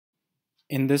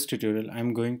In this tutorial,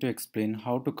 I'm going to explain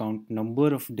how to count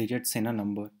number of digits in a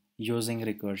number using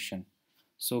recursion.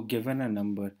 So given a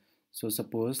number, so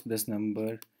suppose this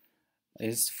number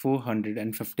is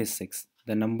 456.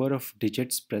 The number of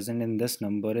digits present in this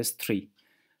number is 3.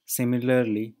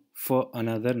 Similarly, for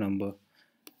another number,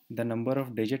 the number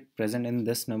of digits present in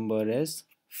this number is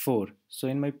 4. So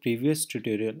in my previous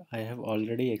tutorial, I have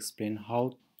already explained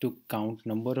how to count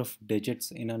number of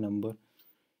digits in a number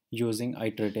using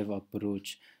iterative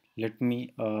approach. Let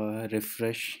me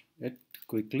refresh it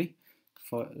quickly.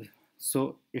 For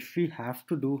so if we have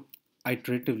to do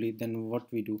iteratively, then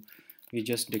what we do, we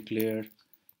just declare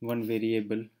one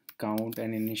variable count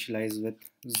and initialize with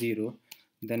 0.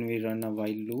 Then we run a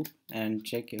while loop and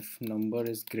check if number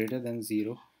is greater than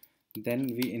 0. Then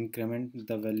we increment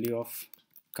the value of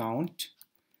count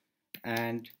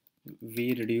and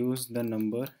we reduce the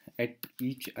number at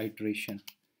each iteration.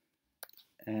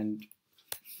 And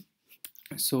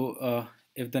so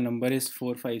if the number is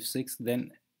 456,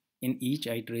 then in each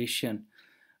iteration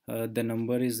the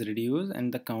number is reduced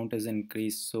and the count is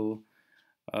increased. So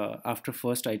after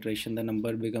first iteration the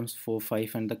number becomes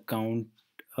 45 and the count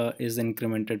is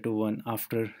incremented to 1.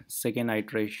 After second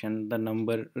iteration the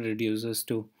number reduces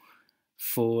to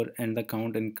 4 and the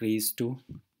count increased to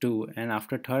 2, and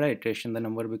after third iteration the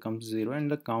number becomes 0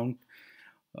 and the count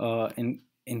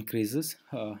increases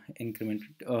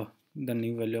incremented the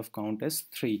new value of count is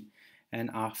 3. And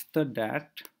after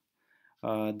that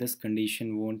this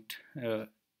condition won't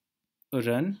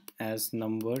run as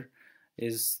number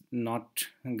is not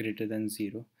greater than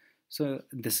 0. So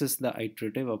this is the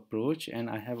iterative approach, and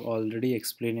I have already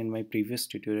explained in my previous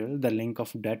tutorial. The link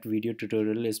of that video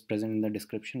tutorial is present in the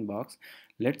description box.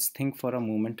 Let's think for a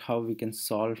moment how we can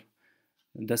solve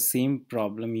the same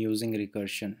problem using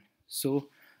recursion. So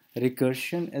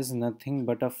recursion is nothing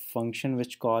but a function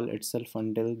which call itself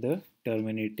until the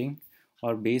terminating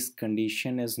or base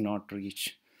condition is not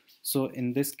reached. So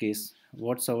in this case,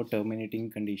 what's our terminating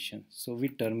condition? So we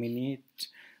terminate,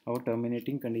 our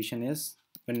terminating condition is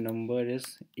when number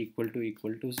is equal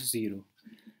to 0,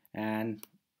 and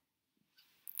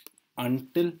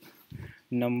until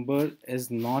number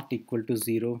is not equal to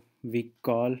 0 we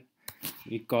call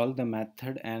the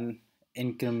method and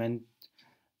increment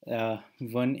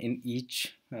 1 in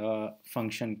each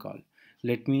function call.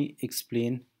 Let me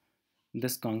explain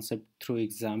this concept through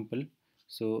example.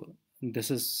 So this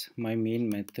is my main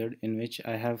method in which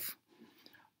I have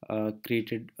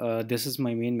this is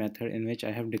my main method in which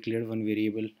I have declared one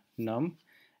variable num,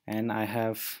 and I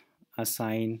have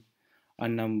assigned a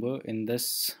number in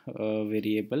this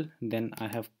variable. Then I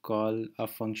have called a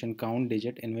function count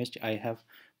digit in which I have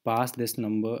passed this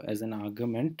number as an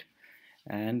argument,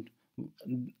 and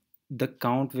the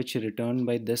count which returned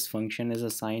by this function is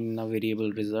assigned in a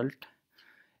variable result.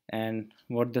 And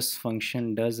what this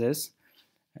function does is,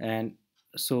 and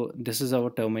so this is our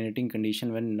terminating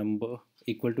condition: when number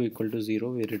equal to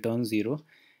 0 we return 0,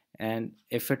 and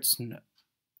if it's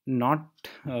not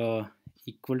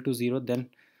equal to 0, then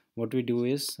what we do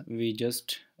is we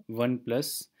just 1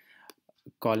 plus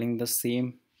calling the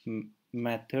same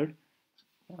method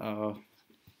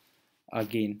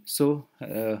again. So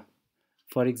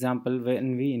for example,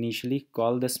 when we initially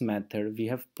call this method, we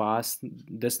have passed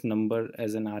this number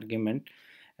as an argument,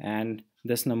 and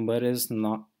this number is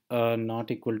not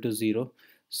equal to 0.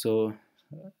 So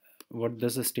what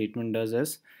this statement does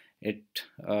is it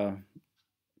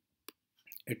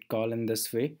call in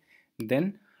this way.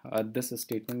 Then this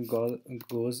statement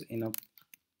goes in a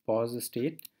pause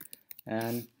state,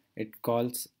 and it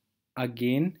calls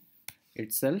again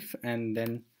itself, and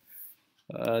then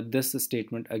this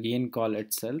statement again call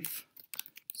itself.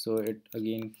 So it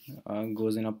again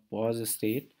goes in a pause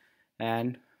state,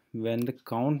 and when the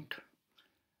count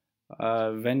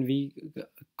when we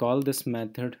call this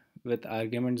method with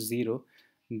argument 0,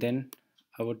 then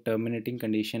our terminating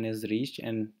condition is reached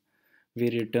and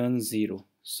we return 0.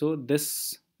 So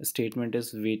this statement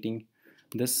is waiting,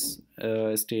 this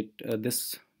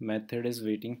this method is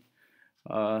waiting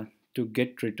to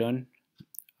get return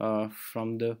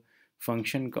from the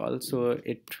function call. So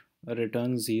it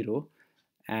returns 0,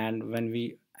 and when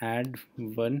we add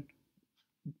 1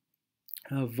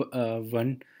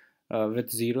 with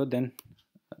 0, then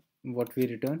what we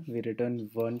return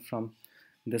 1 from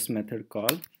this method call.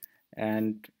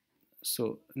 And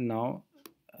so now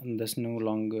this no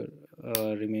longer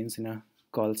remains in a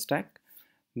call stack.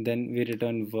 Then we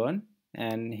return 1,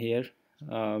 and here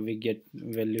we get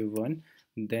value 1.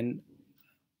 Then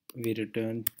we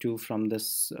return 2 from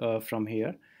this from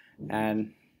here,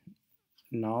 and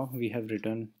now we have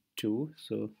returned 2.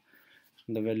 So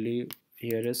the value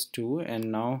here is 2,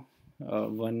 and now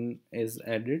 1 is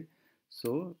added,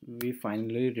 so we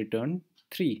finally return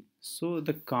 3. So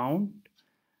the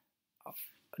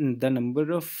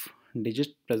number of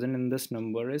digits present in this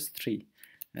number is 3.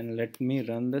 And let me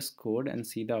run this code and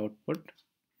see the output.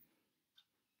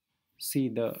 See,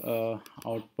 the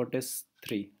output is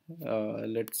 3.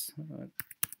 Let's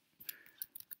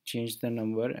change the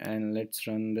number and let's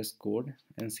run this code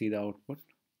and see the output.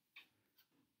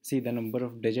 See, the number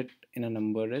of digit in a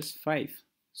number is 5.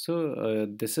 So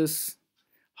this is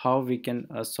how we can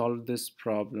solve this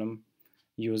problem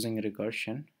using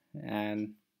recursion.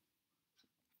 And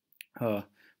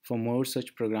for more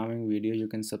such programming video, you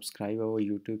can subscribe our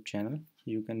YouTube channel.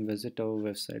 You can visit our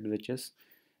website, which is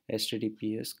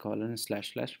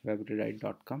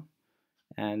https://webrewrite.com.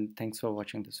 And thanks for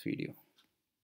watching this video.